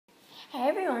Hey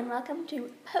everyone, welcome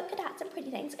to Polka Dots and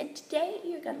Pretty Things, and today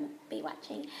you're going to be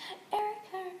watching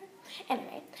Erica.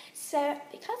 Anyway, so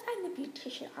because I'm the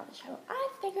beautician on the show, I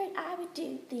figured I would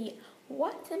do the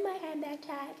what's in my handbag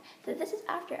tag. So this is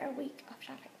after a week of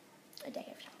shopping, a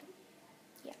day of shopping.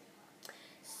 Yeah.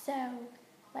 So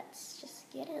let's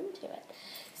just get into it.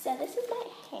 So this is my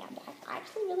handbag. I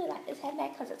actually really like this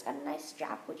handbag because it's got a nice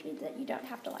strap, which means that you don't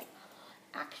have to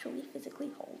actually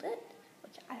physically hold it,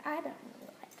 which I don't really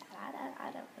like that.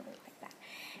 I don't really like that.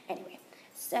 Anyway,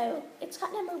 so it's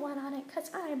got number 1 on it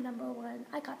because I am number 1.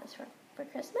 I got this for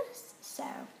Christmas, so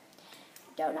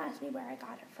don't ask me where I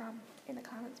got it from in the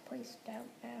comments, please don't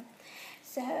know.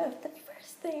 So the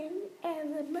first thing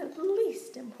and the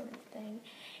least important thing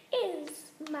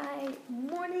is my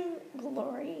Morning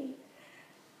Glory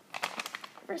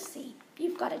receipt.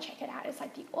 You've got to check it out. It's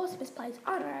like the awesomest place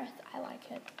on earth. I like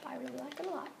it. I really like it a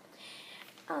lot.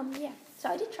 Yeah, so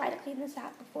I did try to clean this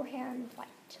out beforehand,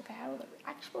 took out all the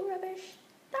actual rubbish.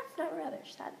 That's not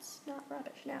rubbish. That's not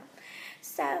rubbish, no.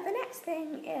 So the next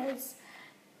thing is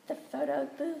the photo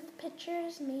booth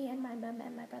pictures me and my mom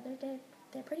and my brother did.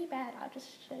 They're pretty bad. I'll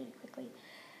just show you quickly.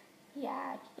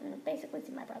 Yeah, you can basically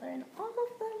see my brother in all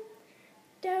of them.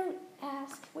 Don't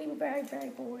ask. We were very, very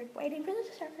bored waiting for the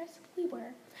surface. We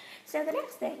were. So the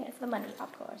next thing is the money,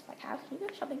 of course. How can you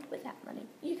go shopping without money?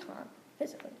 You can't.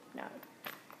 Physically, no.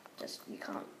 You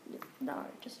can't. No,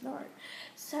 just no.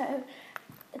 So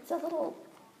it's a little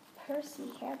pursy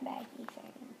handbaggy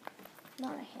thing.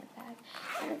 Not a handbag.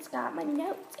 And it's got my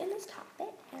notes in this top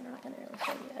bit, and I'm not going to really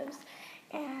show you those.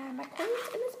 And my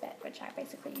coins in this bit, which I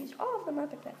basically used all of them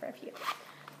up except for a few.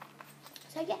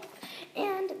 So yeah,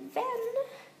 and then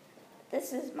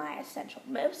this is my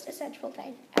most essential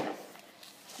thing ever.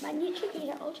 My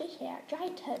Neutrogena Ultra Care Dry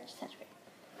Touch Sunscreen.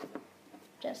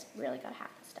 Just really gotta have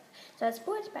this stuff. So it's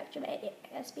Broad Spectrum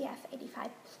SPF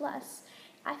 85+.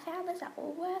 I found this at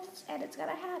Woolworths, and it's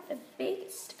gonna have a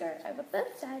big sticker over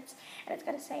both sides, and it's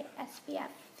gonna say SPF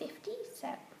 50.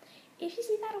 So if you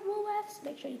see that at Woolworths,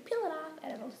 make sure you peel it off,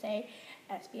 and it'll say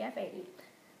SPF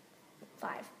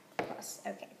 85+.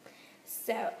 Okay.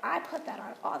 So I put that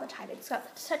on all the time. It's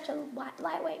got such a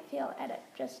lightweight feel, and it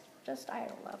just I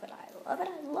love it. I love it.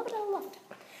 I love it. I love it.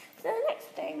 So the next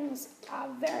things are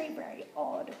very, very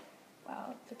odd.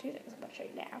 Well, the two things I'm going to show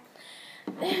you now.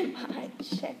 Then my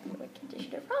check liquid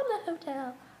conditioner from the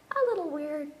hotel. A little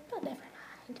weird, but never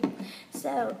mind.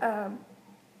 So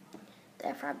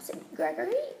they're from St.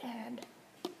 Gregory, and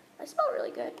they smell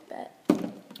really good, but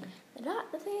they're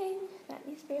not the thing that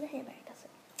needs to be in a handbag, does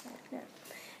it? No.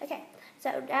 Okay,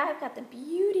 so now I've got the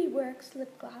Beauty Works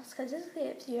lip gloss, because this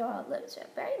gives your lips a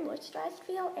very moisturized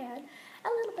feel and a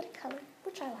little bit of color,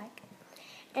 which I like.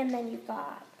 And then you've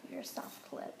got your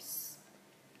soft lips,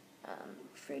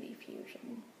 fruity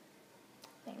fusion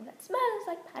thing that smells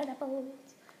like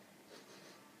pineapples.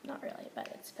 Not really, but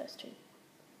it's supposed to.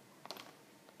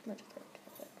 And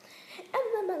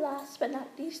then my last but not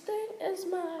least thing is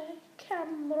my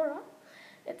camera.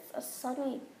 It's a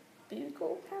Sony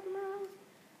Bugle camera.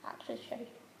 I'll actually show you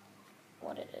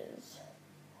what it is.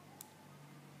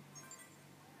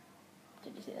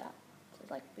 Did you see that? It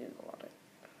says Bugle on it.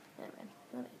 Anyway,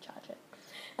 let me charge it.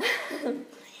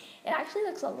 It actually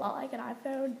looks a lot like an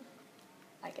iPhone.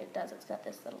 It does. It's got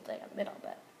this little thing in the middle,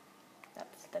 but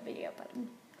that's the video button.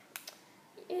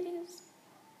 It is.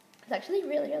 It's actually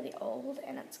really, really old,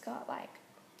 and it's got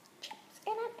chips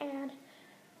in it, and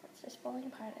it's just falling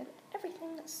apart and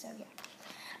everything. So yeah.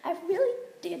 I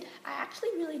actually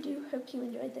really do hope you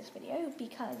enjoyed this video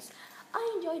because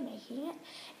I enjoyed making it.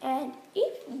 And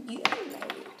if you made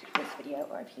this video,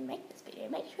 or if you make this video,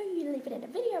 make sure you leave it in a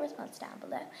video response down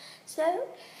below. So,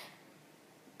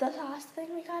 the last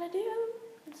thing we gotta do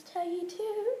is tell you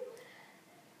to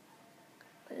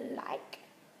like,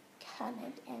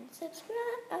 comment, and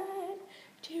subscribe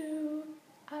to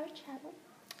our channel.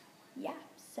 Yeah,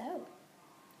 so,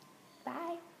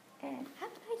 bye, and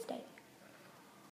have